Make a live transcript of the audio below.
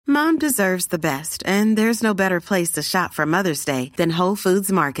Mom deserves the best, and there's no better place to shop for Mother's Day than Whole Foods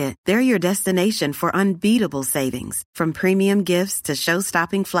Market. They're your destination for unbeatable savings, from premium gifts to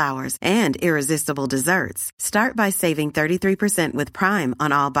show-stopping flowers and irresistible desserts. Start by saving 33% with Prime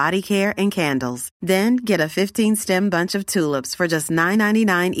on all body care and candles. Then get a 15-stem bunch of tulips for just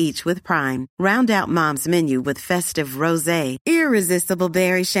 $9.99 each with Prime. Round out Mom's menu with festive rosé, irresistible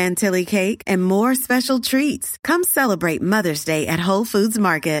berry chantilly cake, and more special treats. Come celebrate Mother's Day at Whole Foods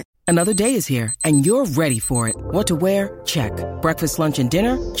Market. Another day is here, and you're ready for it. What to wear? Check. Breakfast, lunch, and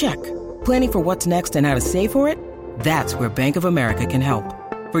dinner? Check. Planning for what's next and how to save for it? That's where Bank of America can help.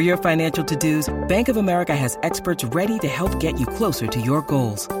 For your financial to-dos, Bank of America has experts ready to help get you closer to your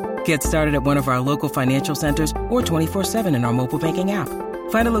goals. Get started at one of our local financial centers or 24/7 in our mobile banking app.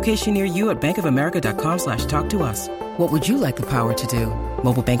 Find a location near you at bankofamerica.com/talktous. What would you like the power to do?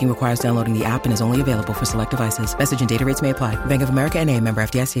 Mobile banking requires downloading the app and is only available for select devices. Message and data rates may apply. Bank of America N.A., member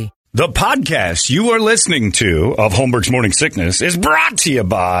FDIC. The podcast you are listening to of Holmberg's Morning Sickness is brought to you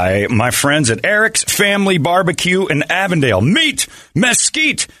by my friends at Eric's Family Barbecue in Avondale. Meet,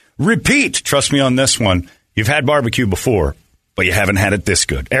 mesquite, repeat. Trust me on this one. You've had barbecue before, but you haven't had it this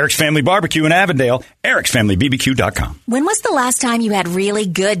good. Eric's Family Barbecue in Avondale, ericsfamilybbq.com. When was the last time you had really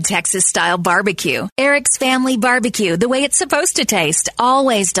good Texas-style barbecue? Eric's Family Barbecue, the way it's supposed to taste.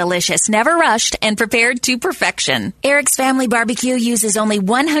 Always delicious, never rushed, and prepared to perfection. Eric's Family Barbecue uses only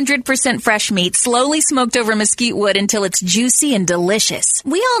 100% fresh meat, slowly smoked over mesquite wood until it's juicy and delicious.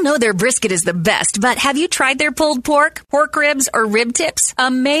 We all know their brisket is the best, but have you tried their pulled pork, pork ribs, or rib tips?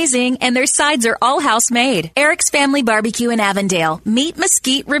 Amazing, and their sides are all house-made. Eric's Family Barbecue in Avondale. Meet,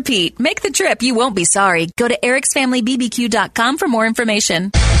 mesquite, repeat. Make the trip. You won't be sorry. Go to ericsfamilybbq.com for more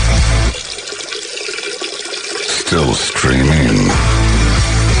information. Still streaming.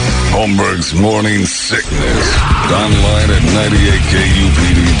 Holmberg's Morning Sickness. Online at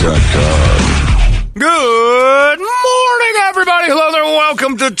 98kupd.com. Good morning, everybody. Hello there.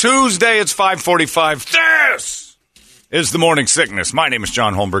 Welcome to Tuesday. It's 5:45. This is the Morning Sickness. My name is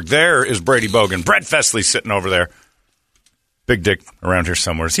John Holmberg. There is Brady Bogan. Brett Festley sitting over there. Big Dick around here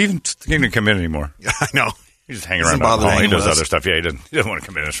somewhere. Is he even going to come in anymore? I know. He's just hanging around. He does other stuff. Yeah, he doesn't want to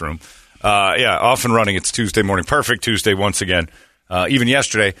come in this room. Off and running. It's Tuesday morning. Perfect Tuesday once again. Even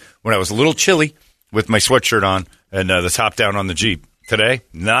yesterday when I was a little chilly with my sweatshirt on and the top down on the Jeep. Today,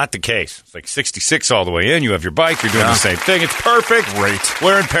 not the case. It's like 66 all the way in. You have your bike. You're doing the same thing. It's perfect. Great.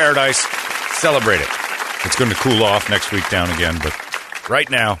 We're in paradise. Celebrate it. It's going to cool off next week down again, but right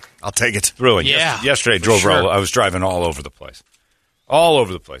now, I'll take it. Thrilling. Yeah. Yesterday, I was driving all over the place. All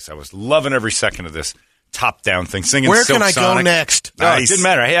over the place. I was loving every second of this top-down thing. Singing Where Silk can I Sonic. go next? It didn't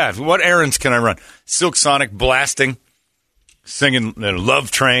matter. Yeah, what errands can I run? Silk Sonic blasting, singing Love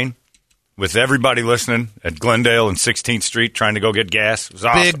Train with everybody listening at Glendale and 16th Street trying to go get gas. It was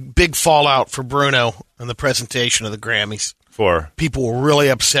awesome. Big fallout for Bruno in the presentation of the Grammys. People were really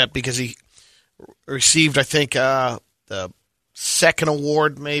upset because he received, I think, the second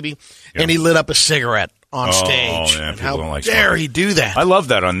award, maybe, and he lit up a cigarette on stage. Man, how don't like dare smoking. he do that? I love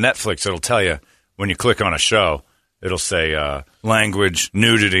that on Netflix. It'll tell you when you click on a show, it'll say language,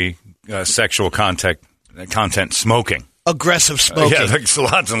 nudity, sexual content, smoking. Aggressive smoking. Yeah, there's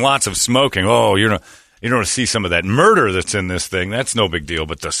lots and lots of smoking. Oh, you don't want to see some of that murder that's in this thing. That's no big deal.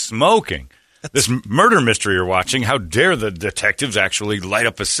 But the smoking. This murder mystery you're watching, how dare the detectives actually light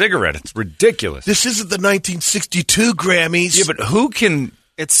up a cigarette? It's ridiculous. This isn't the 1962 Grammys. Yeah, but who can...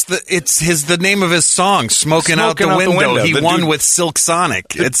 It's the name of his song, Smoking Out the Window. He won with Silk Sonic.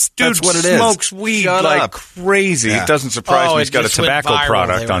 That's what it is. Smokes weed like crazy. Yeah. It doesn't surprise me he's got a tobacco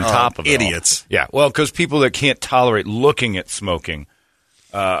product on top of it. Idiots. Yeah, well, because people that can't tolerate looking at smoking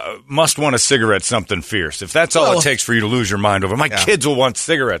must want a cigarette something fierce. If that's all it takes for you to lose your mind over, my kids will want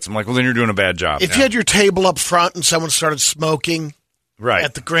cigarettes. I'm like, well, then you're doing a bad job. If you had your table up front and someone started smoking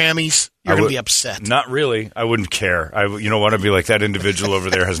at the Grammys, you're going to be upset. Not really. I wouldn't care. You know what? I'd be like, that individual over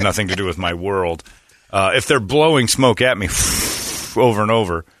there has nothing to do with my world. If they're blowing smoke at me over and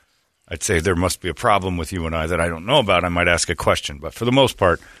over, I'd say there must be a problem with you and I that I don't know about. I might ask a question. But for the most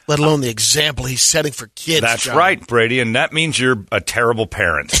part... Let alone the example he's setting for kids, That's John. right, Brady, and that means you're a terrible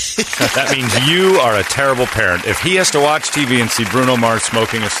parent. That means you are a terrible parent. If he has to watch TV and see Bruno Mars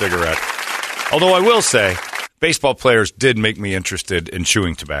smoking a cigarette... Although I will say, baseball players did make me interested in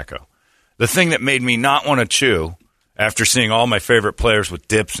chewing tobacco. The thing that made me not want to chew, after seeing all my favorite players with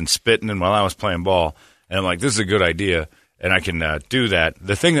dips and spitting and while I was playing ball, and I'm like, this is a good idea, and I can do that.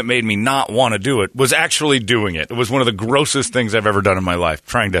 The thing that made me not want to do it was actually doing it. It was one of the grossest things I've ever done in my life,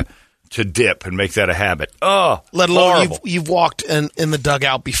 trying to to dip and make that a habit. Oh, let alone horrible. you've walked in the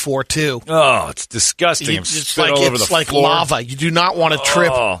dugout before too. Oh, it's disgusting. It's like lava. You do not want to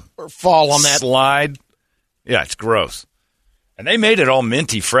trip or fall on that slide. Yeah, it's gross. And they made it all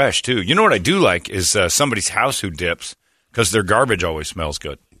minty fresh too. You know what I do like is somebody's house who dips because their garbage always smells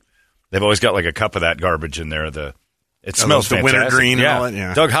good. They've always got like a cup of that garbage in there. It smells the fantastic. wintergreen and all that.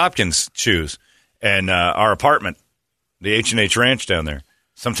 Yeah. Doug Hopkins chews, and our apartment, the H&H Ranch down there.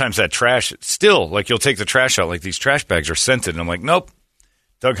 Sometimes that trash, still, like you'll take the trash out, like these trash bags are scented. And I'm like, nope.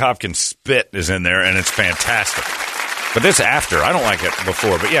 Doug Hopkins' spit is in there, and it's fantastic. But this after. I don't like it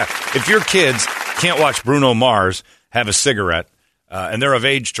before. But yeah, if your kids can't watch Bruno Mars have a cigarette, and they're of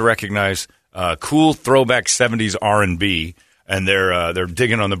age to recognize cool throwback 70s R&B, and they're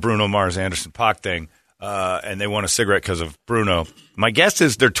digging on the Bruno Mars Anderson .Paak thing, and they want a cigarette because of Bruno, my guess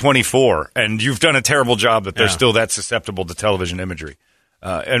is they're 24, and you've done a terrible job that they're still that susceptible to television imagery.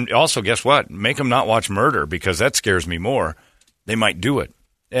 And also, guess what? Make them not watch Murder, because that scares me more. They might do it.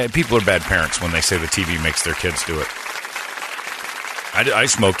 People are bad parents when they say the TV makes their kids do it. I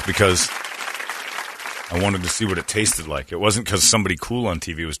smoked because I wanted to see what it tasted like. It wasn't because somebody cool on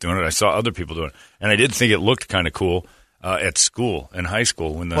TV was doing it. I saw other people doing it. And I did think it looked kind of cool at school, in high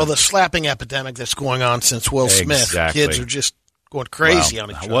school. The slapping epidemic that's going on since Will Smith. Kids are just going crazy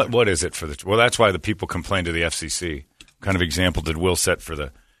on each other. What is it for the... Well, that's why the people complain to the FCC. What kind of example did Will set for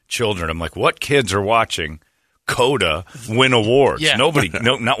the children? I'm like, what kids are watching Coda win awards? Yeah.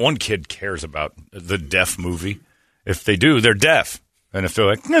 Not one kid cares about the deaf movie. If they do, they're deaf. And if they're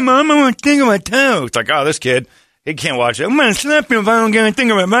like, no, Mom, I want to think of my toe. It's like, oh, this kid, he can't watch it. I'm going to slap him if I don't get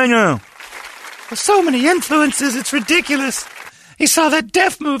anything of it right now. There's so many influences, it's ridiculous. He saw that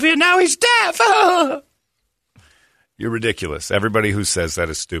deaf movie and now he's deaf. Oh. You're ridiculous. Everybody who says that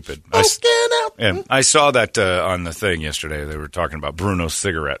is stupid. I saw that on the thing yesterday. They were talking about Bruno's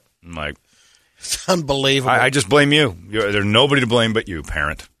cigarette. I'm like, it's unbelievable. I just blame you. There's nobody to blame but you,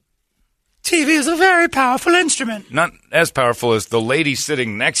 parent. TV is a very powerful instrument. Not as powerful as the lady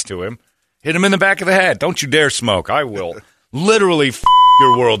sitting next to him. Hit him in the back of the head. Don't you dare smoke. I will literally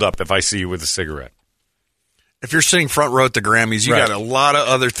your world up if I see you with a cigarette. If you're sitting front row at the Grammys, you got a lot of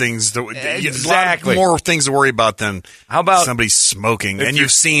other things. Exactly. A lot more things to worry about than how about somebody smoking. And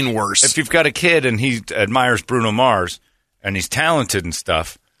you've seen worse. If you've got a kid and he admires Bruno Mars and he's talented and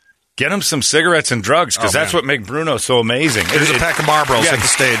stuff, get him some cigarettes and drugs, because that's what makes Bruno so amazing. There's a pack of Marlboros at the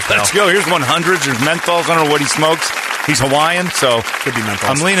stage. Let's go. Here's 100s. There's menthols. I don't know what he smokes. He's Hawaiian, so could be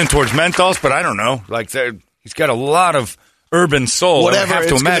menthols. I'm leaning towards menthols, but I don't know. Like he's got a lot of urban soul. Whatever. I have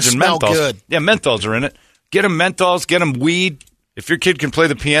to imagine menthols. Good. Yeah, menthols are in it. Get him menthols. Get him weed. If your kid can play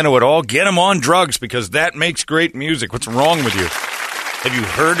the piano at all, get him on drugs, because that makes great music. What's wrong with you? Have you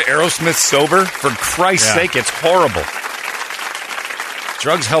heard Aerosmith sober? For Christ's sake, it's horrible.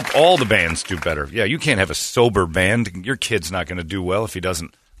 Drugs help all the bands do better. Yeah, you can't have a sober band. Your kid's not going to do well if he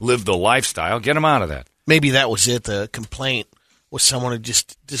doesn't live the lifestyle. Get him out of that. Maybe that was it. The complaint was someone who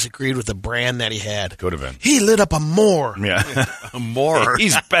just disagreed with the brand that he had. Could have been. He lit up a Moor. Yeah. A Moor.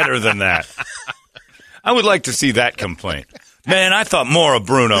 He's better than that. I would like to see that complaint. Man, I thought more of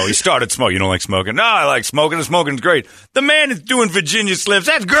Bruno. He started smoking. You don't like smoking? No, I like smoking. The smoking's great. The man is doing Virginia Slims.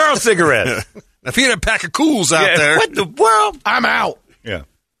 That's girl cigarettes. If he had a pack of Cools out there. What the world? I'm out. Yeah.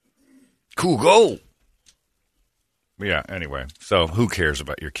 Cool goal. Yeah, anyway. So who cares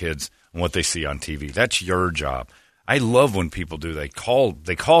about your kids and what they see on TV? That's your job. I love when people do. They call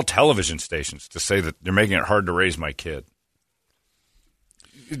television stations to say that they're making it hard to raise my kid.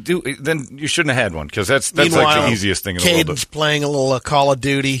 Then you shouldn't have had one, because that's like the easiest thing in the world. Caden's playing a little Call of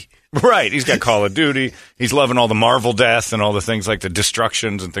Duty. Right. He's got Call of Duty. He's loving all the Marvel death and all the things like the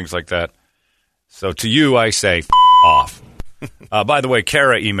destructions and things like that. So to you, I say, off. By the way,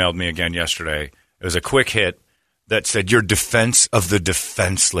 Kara emailed me again yesterday. It was a quick hit that said, your defense of the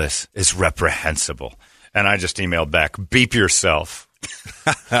defenseless is reprehensible. And I just emailed back, beep yourself.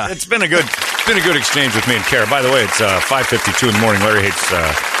 It's been a good exchange with me and Kara. By the way, it's 5:52 in the morning. Larry hates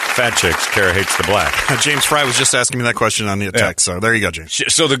fat chicks. Kara hates the black. James Fry was just asking me that question on the text. So there you go, James.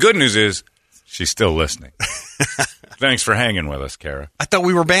 So the good news is she's still listening. Thanks for hanging with us, Kara. I thought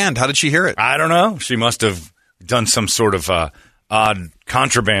we were banned. How did she hear it? I don't know. She must have done some sort of odd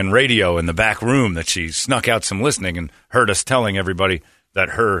contraband radio in the back room that she snuck out some listening and heard us telling everybody that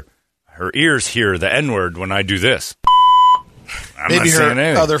her ears hear the N-word when I do this. Maybe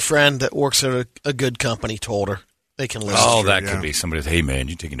her other friend that works at a good company told her they can listen. Oh, that could be somebody. Hey, man,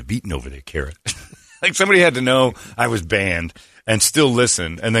 you're taking a beating over there, Kara. Like somebody had to know I was banned and still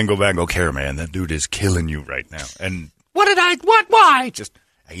listen and then go back and go, Kara, man, that dude is killing you right now. And why? Just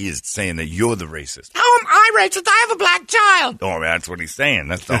He is saying that you're the racist. How am I racist? I have a black child. Oh, man, that's what he's saying.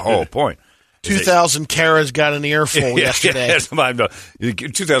 That's the whole point. 2,000 Karas got an earful yesterday. 2,000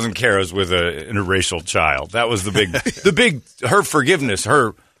 Karas with an interracial child. That was the big, her forgiveness,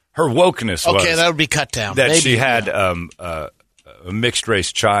 her wokeness was. Okay, that would be cut down. That Maybe, she had a mixed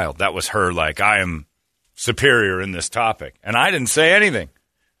race child. That was her, like, I am superior in this topic. And I didn't say anything.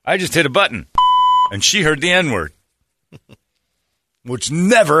 I just hit a button. And she heard the N-word. Which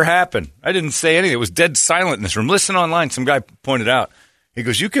never happened. I didn't say anything. It was dead silent in this room. Listen online. Some guy pointed out. He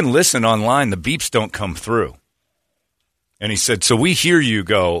goes, you can listen online. The beeps don't come through. And he said, so we hear you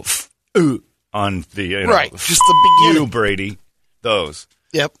go on the, right, just the beginning. You, Brady, those.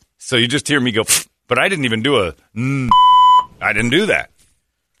 Yep. So you just hear me go, but I didn't even do I didn't do that.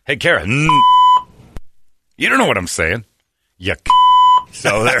 Hey, Kara, you don't know what I'm saying. Yuck.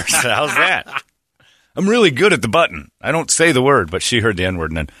 So there's, how's that? I'm really good at the button. I don't say the word, but she heard the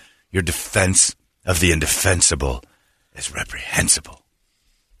N-word, and then your defense of the indefensible is reprehensible.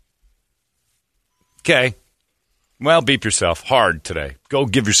 Okay. Well, beep yourself hard today. Go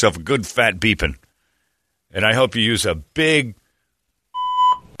give yourself a good fat beeping. And I hope you use a big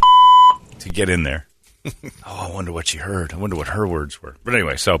to get in there. Oh, I wonder what she heard. I wonder what her words were. But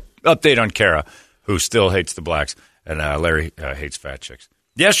anyway, so update on Kara, who still hates the blacks, and Larry hates fat chicks.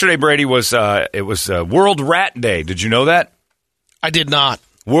 Yesterday, Brady, was World Rat Day. Did you know that? I did not.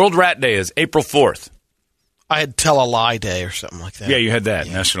 World Rat Day is April 4th. I had Tell a Lie Day or something like that. Yeah, you had that,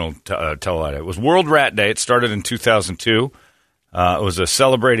 yeah. National Tell a Lie Day. It was World Rat Day. It started in 2002. It was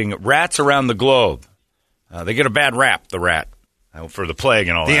celebrating rats around the globe. They get a bad rap, the rat, for the plague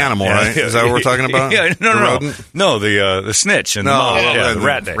and all that. The animal, right? Is that what we're talking about? Yeah, no, the snitch and the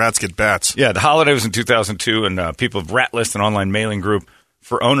Rat Day. Rats get bats. Yeah, the holiday was in 2002, and people of Ratlist, an online mailing group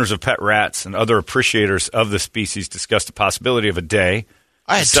for owners of pet rats and other appreciators of the species, discussed the possibility of a day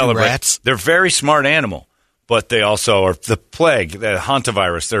I had to celebrate. 2 rats. They're a very smart animal, but they also are the plague, the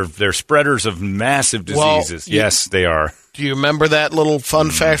hantavirus. They're spreaders of massive diseases. Well, yes, they are. Do you remember that little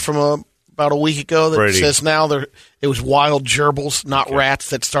fun fact from about a week ago that Brady. says now it was wild gerbils, not rats,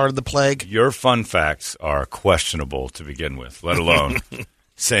 that started the plague? Your fun facts are questionable to begin with, let alone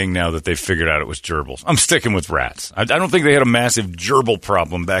saying now that they've figured out it was gerbils. I'm sticking with rats. I don't think they had a massive gerbil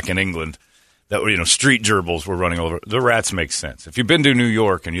problem back in England that street gerbils were running over. The rats make sense. If you've been to New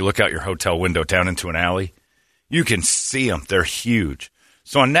York and you look out your hotel window down into an alley, you can see them. They're huge.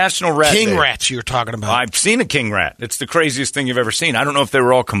 So on National Rat King Day, rats you're talking about. I've seen a king rat. It's the craziest thing you've ever seen. I don't know if they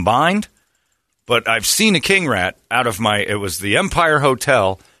were all combined, but I've seen a king rat it was the Empire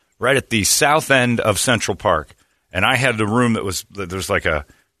Hotel right at the south end of Central Park. And I had the room there's like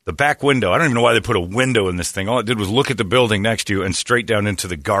the back window. I don't even know why they put a window in this thing. All it did was look at the building next to you and straight down into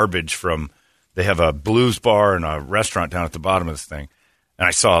the garbage they have a blues bar and a restaurant down at the bottom of this thing. And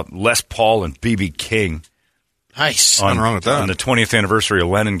I saw Les Paul and B.B. King. Nice. Nothing wrong with that. On the 20th anniversary of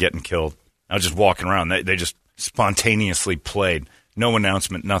Lennon getting killed. I was just walking around. They just spontaneously played. No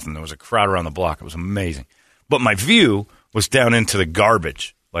announcement, nothing. There was a crowd around the block. It was amazing. But my view was down into the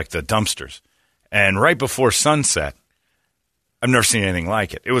garbage, like the dumpsters. And right before sunset, I've never seen anything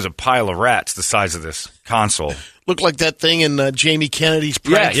like it. It was a pile of rats the size of this console. Looked like that thing in Jamie Kennedy's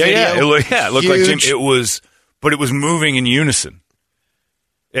prank video. Yeah. It looked like Jamie. But it was moving in unison.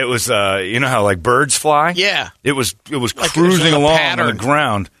 It was, you know how like birds fly? Yeah. It was like like cruising along pattern. on the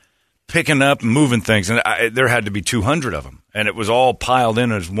ground, picking up and moving things. And there had to be 200 of them. And it was all piled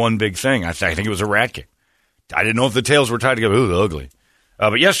in as one big thing. I think it was a rat kick. I didn't know if the tails were tied together. Ooh, ugly.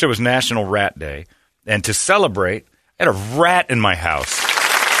 But yesterday was National Rat Day. And to celebrate, I had a rat in my house.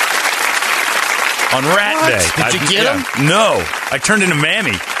 On Rat Day. Did you get him? No. I turned into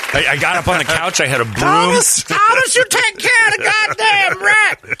Mammy. I got up on the couch. I had a broom. Thomas, you take care of the goddamn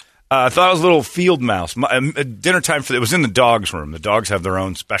rat. I thought it was a little field mouse. Dinner time it was in the dog's room. The dogs have their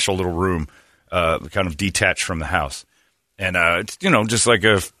own special little room, kind of detached from the house. And it's, just like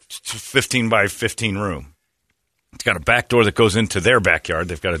a 15 by 15 room. It's got a back door that goes into their backyard.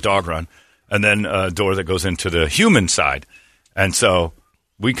 They've got a dog run. And then a door that goes into the human side. And so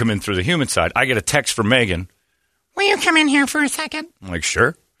we come in through the human side. I get a text from Megan. Will you come in here for a second? I'm like,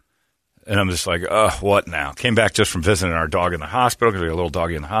 sure. And I'm just like, what now? Came back just from visiting our dog in the hospital because we got a little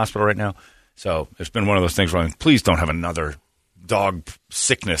doggy in the hospital right now. So it's been one of those things where please don't have another dog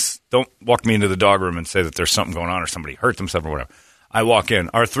sickness. Don't walk me into the dog room and say that there's something going on or somebody hurt themselves or whatever. I walk in.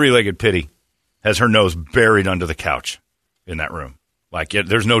 Our three-legged Pitty has her nose buried under the couch in that room. Like,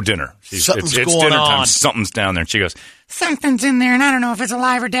 there's no dinner. It's dinner going time. on. Something's down there. And she goes, Something's in there, and I don't know if it's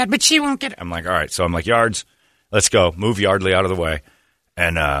alive or dead, but she won't get it. I'm like, all right. So I'm like, Yards, let's go. Move Yardley out of the way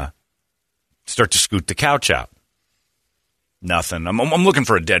and start to scoot the couch out. Nothing. I'm looking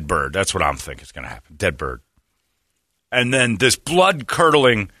for a dead bird. That's what I'm thinking is going to happen. Dead bird. And then this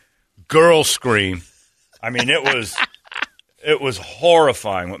blood-curdling girl scream. I mean, it was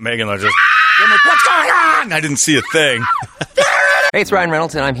horrifying. What Megan was just, I'm like, what's going on? I didn't see a thing. Hey, it's Ryan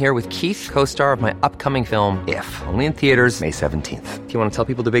Reynolds, and I'm here with Keith, co-star of my upcoming film, If, only in theaters May 17th. Do you want to tell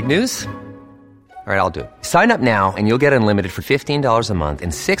people the big news? All right, I'll do it. Sign up now and you'll get unlimited for $15 a month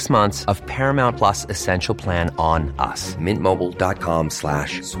and 6 months of Paramount Plus Essential Plan on us.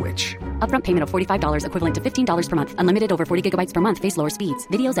 MintMobile.com/switch. Upfront payment of $45 equivalent to $15 per month. Unlimited over 40 gigabytes per month. Face lower speeds.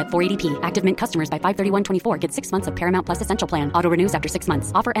 Videos at 480p. Active Mint customers by 531.24 get 6 months of Paramount Plus Essential Plan. Auto renews after 6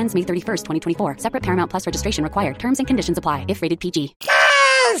 months. Offer ends May 31st, 2024. Separate Paramount Plus registration required. Terms and conditions apply if rated PG.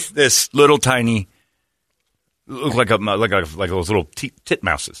 Yes! This little tiny... Look like those little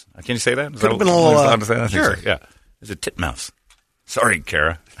titmouses. Can you say that? Could have been a little. Sure. So. Yeah. It's a titmouse. Sorry,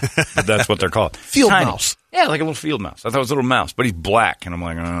 Kara. But that's what they're called. Field mouse. Yeah, like a little field mouse. I thought it was a little mouse, but he's black. And I'm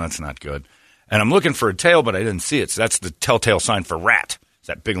like, oh, that's not good. And I'm looking for a tail, but I didn't see it. So that's the telltale sign for rat. It's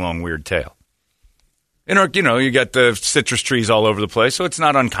that big, long, weird tail. And, you got the citrus trees all over the place, so it's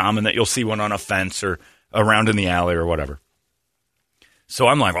not uncommon that you'll see one on a fence or around in the alley or whatever. So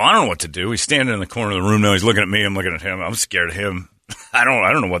I'm like, well, I don't know what to do. He's standing in the corner of the room now. He's looking at me. I'm looking at him. I'm scared of him. I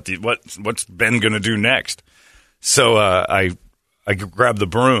don't know what's Ben going to do next. So I grab the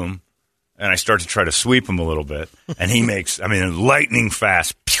broom and I start to try to sweep him a little bit. And he makes, lightning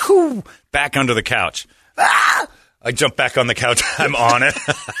fast, pew, back under the couch. Ah! I jump back on the couch. I'm on it.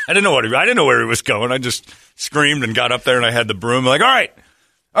 I didn't know where he was going. I just screamed and got up there and I had the broom. I'm like, all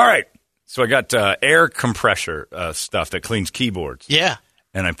right. So I got air compressor stuff that cleans keyboards. Yeah.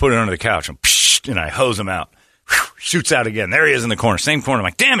 And I put it under the couch and I hose him out. Shoots out again. There he is in the corner. Same corner. I'm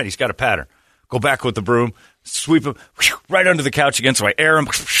like, damn it, he's got a pattern. Go back with the broom, sweep him right under the couch again. So I air him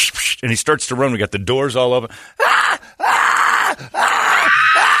and he starts to run. We got the doors all open.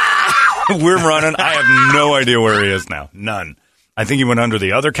 We're running. I have no idea where he is now. None. I think he went under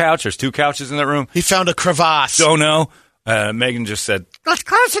the other couch. There's 2 couches in that room. He found a crevasse. Don't know. Megan just said, let's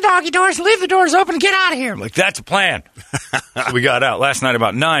close the doggy doors, leave the doors open, and get out of here. I'm like, that's a plan. So we got out. Last night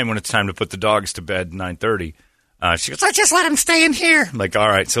about 9 when it's time to put the dogs to bed, 9:30. She goes, let's just let him stay in here. I'm like, all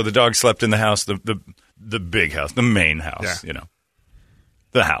right. So the dog slept in the house, the big house, the main house,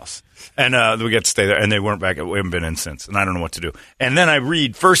 the house. And we got to stay there, and they weren't back. We haven't been in since, and I don't know what to do. And then I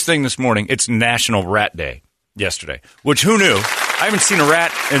read, first thing this morning, it's National Rat Day yesterday, which who knew? I haven't seen a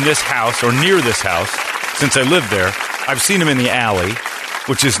rat in this house or near this house since I lived there. I've seen him in the alley,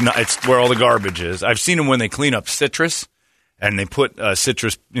 which is it's where all the garbage is. I've seen him when they clean up citrus, and they put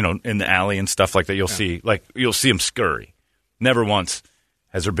citrus, in the alley and stuff like that. You'll see him scurry. Never once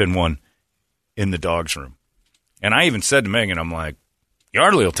has there been one in the dog's room. And I even said to Megan, I'm like,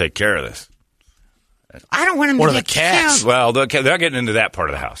 Yardley will take care of this. I don't want him to get killed. Well, they're getting into that part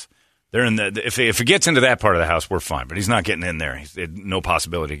of the house. They're in if he gets into that part of the house, we're fine. But he's not getting in there. He's no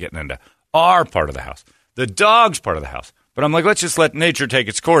possibility of getting into our part of the house. The dog's part of the house. But I'm like, let's just let nature take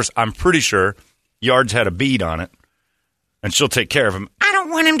its course. I'm pretty sure Yard's had a bead on it, and she'll take care of him. I don't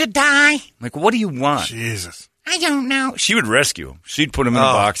want him to die. Like, what do you want? Jesus. I don't know. She would rescue him. She'd put him in a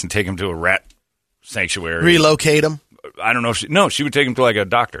box and take him to a rat sanctuary. Relocate him? I don't know if she would take him to like a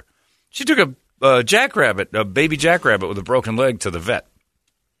doctor. She took a baby jackrabbit with a broken leg to the vet.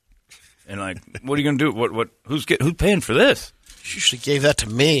 And like, what are you going to do? Who's paying for this? She should have gave that to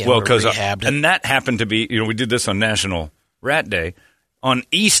me. Well, because and that happened to be, we did this on National Rat Day. On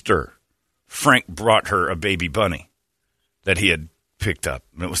Easter, Frank brought her a baby bunny that he had picked up.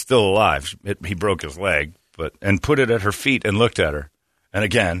 And it was still alive. He broke his leg, and put it at her feet and looked at her. And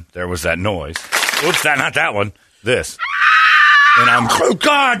again, there was that noise. Oops, not that one. This. And I'm, oh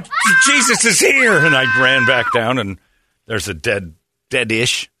God, Jesus is here. And I ran back down, and there's a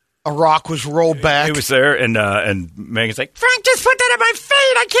dead-ish. A rock was rolled back. He was there, and Megan's like, Frank just put that at my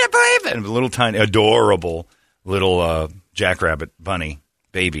feet. I can't believe it. And a little tiny, adorable little jackrabbit bunny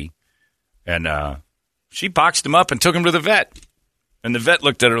baby. And she boxed him up and took him to the vet. And the vet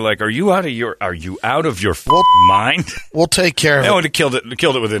looked at her like, are you out of your mind? We'll take care of it. They would have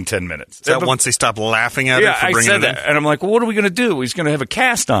killed it within 10 minutes. Is that once they stopped laughing at her for bringing it in? And I'm like, well, what are we going to do? He's going to have a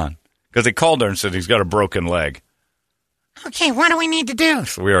cast on. Because they called her and said he's got a broken leg. Okay, what do we need to do?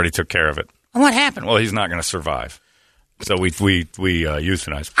 So we already took care of it. What happened? Well, he's not going to survive. So we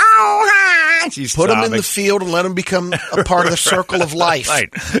euthanized. Oh, put him in the field and let him become a part of the circle of life. Right.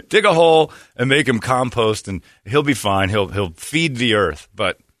 Dig a hole and make him compost, and he'll be fine. He'll feed the earth.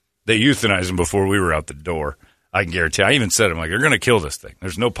 But they euthanized him before we were out the door. I can guarantee. I even said, I'm like, you're going to kill this thing.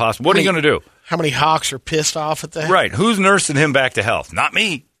 There's no possible. What are you going to do? How many hawks are pissed off at that? Right. Who's nursing him back to health? Not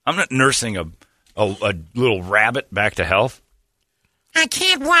me. I'm not nursing a little rabbit back to health. I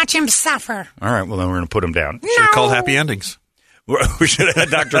can't watch him suffer. All right, well, then we're going to put him down. Should have called Happy Endings. We should have had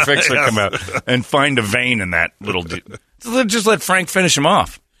Dr. Fixit come out and find a vein in that little dude. Just let Frank finish him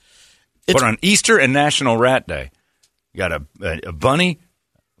off. But on Easter and National Rat Day, you got a bunny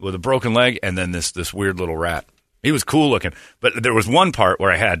with a broken leg and then this weird little rat. He was cool looking. But there was one part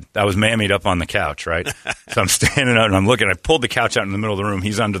where I was mammied up on the couch, right? So I'm standing out and I'm looking. I pulled the couch out in the middle of the room.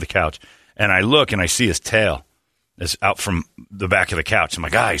 He's under the couch. And I look and I see his tail is out from the back of the couch. I'm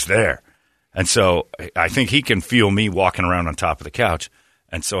like, he's there. And so I think he can feel me walking around on top of the couch.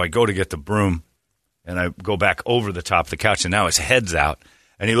 And so I go to get the broom, and I go back over the top of the couch, and now his head's out.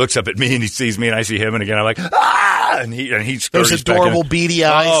 And he looks up at me, and he sees me, and I see him. And again, I'm like, ah! And he scurries those adorable beady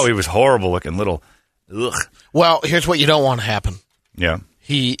eyes. Oh, he was horrible looking, little. Ugh. Well, here's what you don't want to happen. Yeah.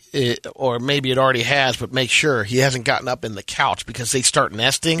 Or maybe it already has, but make sure he hasn't gotten up in the couch because they start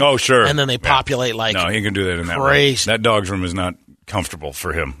nesting. Oh, sure. And then they populate like no, he can do that in that crazy. room. That dog's room is not comfortable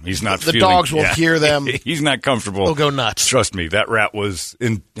for him. He's not the dogs will hear them. He's not comfortable. They'll go nuts. Trust me, that rat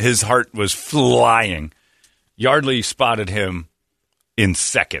his heart was flying. Yardley spotted him in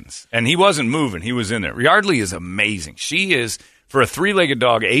seconds, and he wasn't moving. He was in there. Yardley is amazing. She is, for a three-legged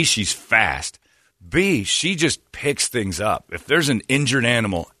dog, A, she's fast. B, she just picks things up. If there's an injured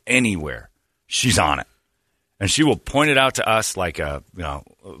animal anywhere, she's on it, and she will point it out to us like a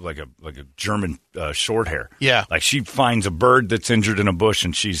German short hair. Yeah, like she finds a bird that's injured in a bush,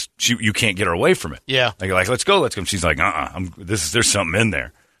 and you can't get her away from it. Yeah, like let's go. She's like, there's something in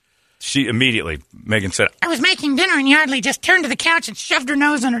there. She immediately, Megan said, I was making dinner and Yardley just turned to the couch and shoved her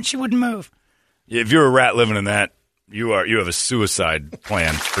nose under it. She wouldn't move. If you're a rat living in that. You have a suicide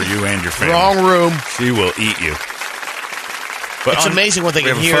plan for you and your family. Wrong room. She will eat you. But it's amazing what they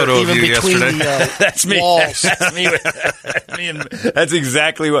can hear even between the that's me. walls. That's me. That's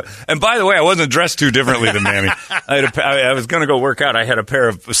exactly what. And by the way, I wasn't dressed too differently than Mammy. I was going to go work out. I had a pair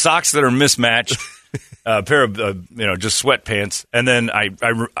of socks that are mismatched, a pair of just sweatpants, and then I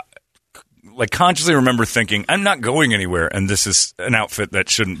consciously remember thinking, I'm not going anywhere, and this is an outfit that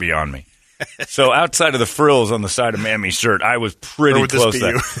shouldn't be on me. So outside of the frills on the side of Mammy's shirt, I was pretty close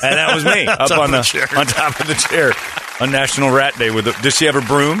there. And that was me, up on top of the chair on National Rat Day. Does she have a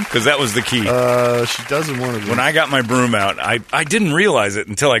broom? Because that was the key. She doesn't want to. When I got my broom out, I didn't realize it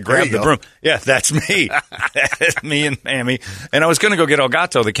until I grabbed the broom. Yeah, that's me. That's me and Mammy. And I was going to go get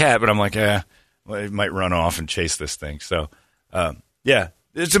Elgato, the cat, but I'm like, it might run off and chase this thing. So,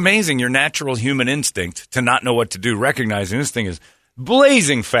 it's amazing your natural human instinct to not know what to do, recognizing this thing is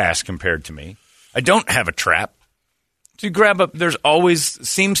blazing fast compared to me. I don't have a trap. So you grab there's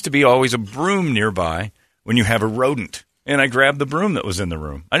seems to be always a broom nearby when you have a rodent. And I grabbed the broom that was in the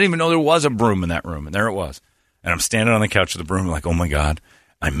room. I didn't even know there was a broom in that room, and there it was. And I'm standing on the couch with the broom like, oh my God,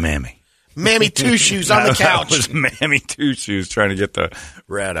 I'm Mammy. Mammy Two Shoes on the couch. That was Mammy Two Shoes trying to get the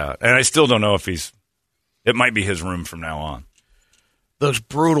rat out. And I still don't know if it might be his room from now on. Those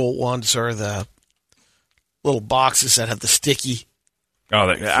brutal ones are the little boxes that have the sticky.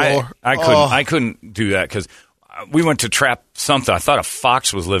 Oh, I couldn't do that because we went to trap something. I thought a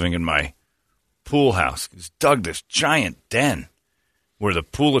fox was living in my pool house. He's dug this giant den where the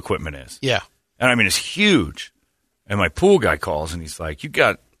pool equipment is. Yeah. And I mean, it's huge. And my pool guy calls and he's like, you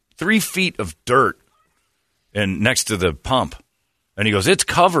got 3 feet of dirt next to the pump. And he goes, it's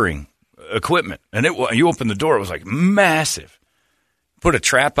covering equipment. And you open the door, it was like massive. Put a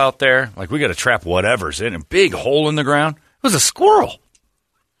trap out there. Like we got to trap whatever's in a big hole in the ground. It was a squirrel.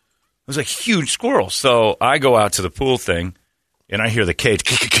 It was a huge squirrel. So I go out to the pool thing, and I hear the cage.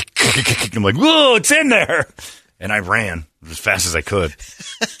 I'm like, whoa, it's in there. And I ran as fast as I could.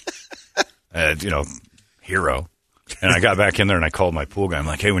 Hero. And I got back in there, and I called my pool guy. I'm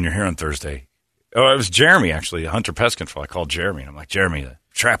like, hey, when you're here on Thursday. Oh, it was Jeremy, actually, Hunter Pest Control. I called Jeremy, and I'm like, Jeremy, the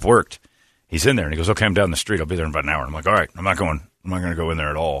trap worked. He's in there, and he goes, okay, I'm down the street. I'll be there in about an hour. I'm like, all right, I'm not going to go in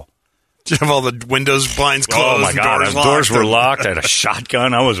there at all. Did you have all the windows, blinds closed? Oh, my God. The doors were locked. I had a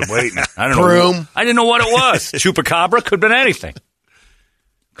shotgun. I was waiting. I don't know. I didn't know what it was. Chupacabra? Could have been anything.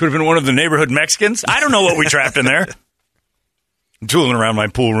 Could have been one of the neighborhood Mexicans. I don't know what we trapped in there. I'm tooling around my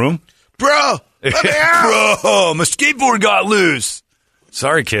pool room. Bro, let me out. Bro, my skateboard got loose.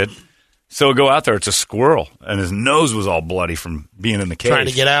 Sorry, kid. So we go out there. It's a squirrel. And his nose was all bloody from being in the cage. Trying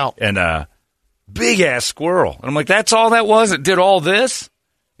to get out. And big-ass squirrel. And I'm like, that's all that was? It did all this?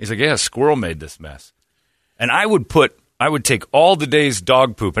 He's like, yeah, a squirrel made this mess. And I would take all the day's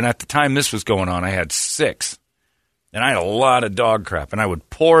dog poop, and at the time this was going on, I had 6. And I had a lot of dog crap, and I would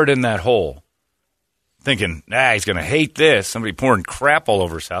pour it in that hole, thinking, he's going to hate this. Somebody pouring crap all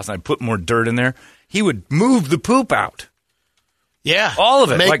over his house, and I'd put more dirt in there. He would move the poop out. Yeah. All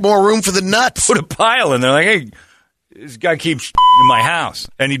of it. Make more room for the nuts. Put a pile in there, like, hey, this guy keeps in my house.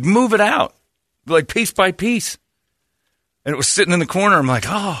 And he'd move it out, like piece by piece. And it was sitting in the corner. I'm like,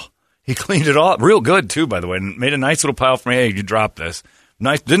 oh, he cleaned it all up. Real good, too, by the way. And made a nice little pile for me. Hey, you drop this.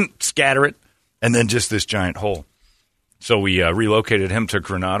 Nice. Didn't scatter it. And then just this giant hole. So we relocated him to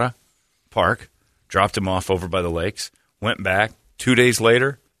Granada Park, dropped him off over by the lakes, went back. 2 days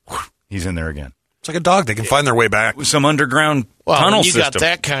later, he's in there again. It's like a dog. They can find their way back. With some underground tunnel system. You got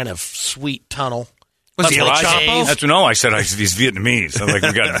that kind of sweet tunnel. Was he like Chapo? No, I said he's Vietnamese. I'm like,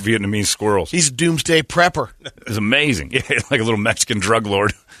 we got Vietnamese squirrels. He's a doomsday prepper. It's amazing. Yeah, like a little Mexican drug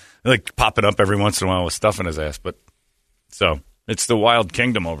lord. Like popping up every once in a while with stuff in his ass. But so it's the wild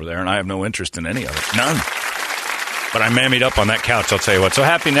kingdom over there, and I have no interest in any of it. None. But I mammied up on that couch, I'll tell you what. So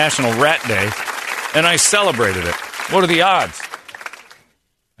happy National Rat Day, and I celebrated it. What are the odds?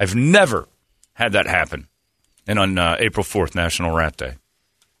 I've never had that happen. And on April 4th, National Rat Day,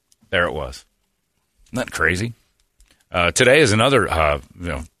 there it was. Isn't that crazy? Today is another,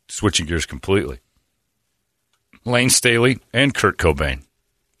 switching gears completely. Lane Staley and Kurt Cobain.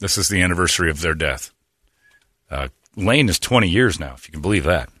 This is the anniversary of their death. Lane is 20 years now, if you can believe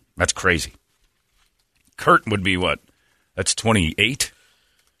that. That's crazy. Kurt would be what? That's 28?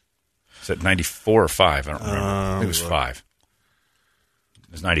 Is that 94 or 5? I don't remember. I think it was 5.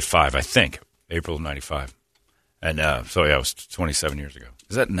 It was 95, I think. April of 95. And it was 27 years ago.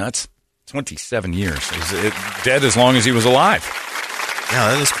 Is that nuts? 27 years. He's dead as long as he was alive.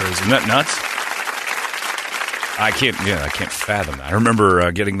 Yeah, that is crazy. Isn't that nuts? I can't fathom that. I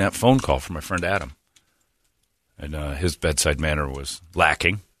remember getting that phone call from my friend Adam. And his bedside manner was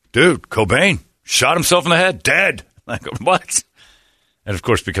lacking. Dude, Cobain shot himself in the head, dead. I go, what? And, of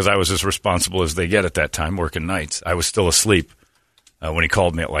course, because I was as responsible as they get at that time, working nights, I was still asleep when he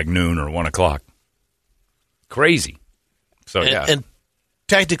called me at like noon or 1 o'clock. Crazy. So, And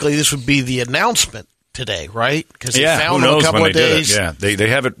technically, this would be the announcement today, right? Because he found who knows a couple when of they days. Did it.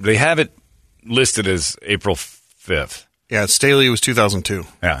 Yeah, they have it listed as April 5th. Yeah, Staley was 2002.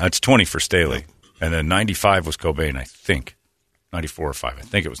 Yeah, that's 20 for Staley. And then 95 was Cobain, I think. 94 or 5. I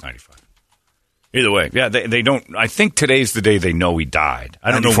think it was 95. Either way, yeah, they don't. I think today's the day they know he died.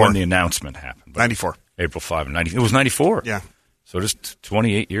 I don't 94. know when the announcement happened. 94. April 5 and 90. It was 94. Yeah. So just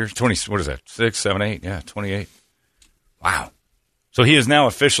 28 years. 20. What is that? 6, 7, 8. Yeah, 28. Wow. So he has now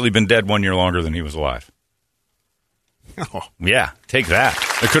officially been dead 1 year longer than he was alive. Oh. Yeah, take that.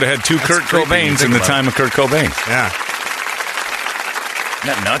 They could have had two Kurt Cobains in the time of Kurt Cobain. Yeah. Isn't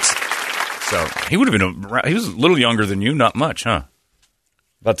that nuts? So he would have been he was a little younger than you, not much, huh?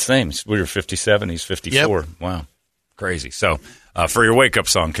 About the same. We were 57, he's 54. Yep. Wow. Crazy. So for your wake-up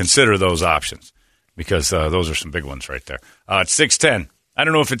song, consider those options because those are some big ones right there. It's 6:10. I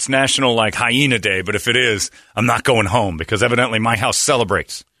don't know if it's National Hyena Day, but if it is, I'm not going home because evidently my house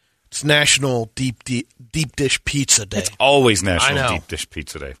celebrates. It's National Deep Dish Pizza Day. It's always National Deep Dish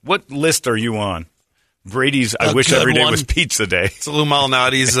Pizza Day. What list are you on? Brady's I Wish Every Day Was Pizza Day. It's Lou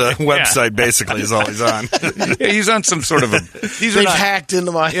Malnati's website, basically, is all he's on. Yeah, he's on some sort of a... They've hacked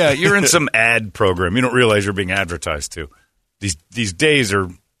into my... Yeah, you're in some ad program. You don't realize you're being advertised to. These days are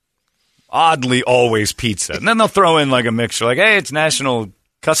oddly always pizza. And then they'll throw in a mixture hey, it's National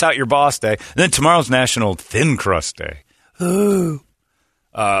Cuss Out Your Boss Day. And then tomorrow's National Thin Crust Day. Ooh.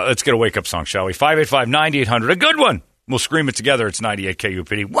 Let's get a wake-up song, shall we? 585-9800. A good one. We'll scream it together. It's 98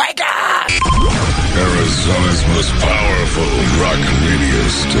 KUPD. Wake up! Arizona's most powerful rock radio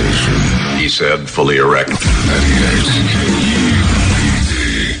station. He said, fully erect. 98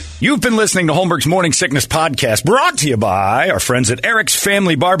 KUPD. You've been listening to Holmberg's Morning Sickness Podcast, brought to you by our friends at Eric's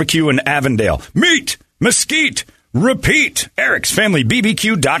Family Barbecue in Avondale. Meet, mesquite, repeat.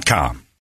 Eric'sFamilyBBQ.com.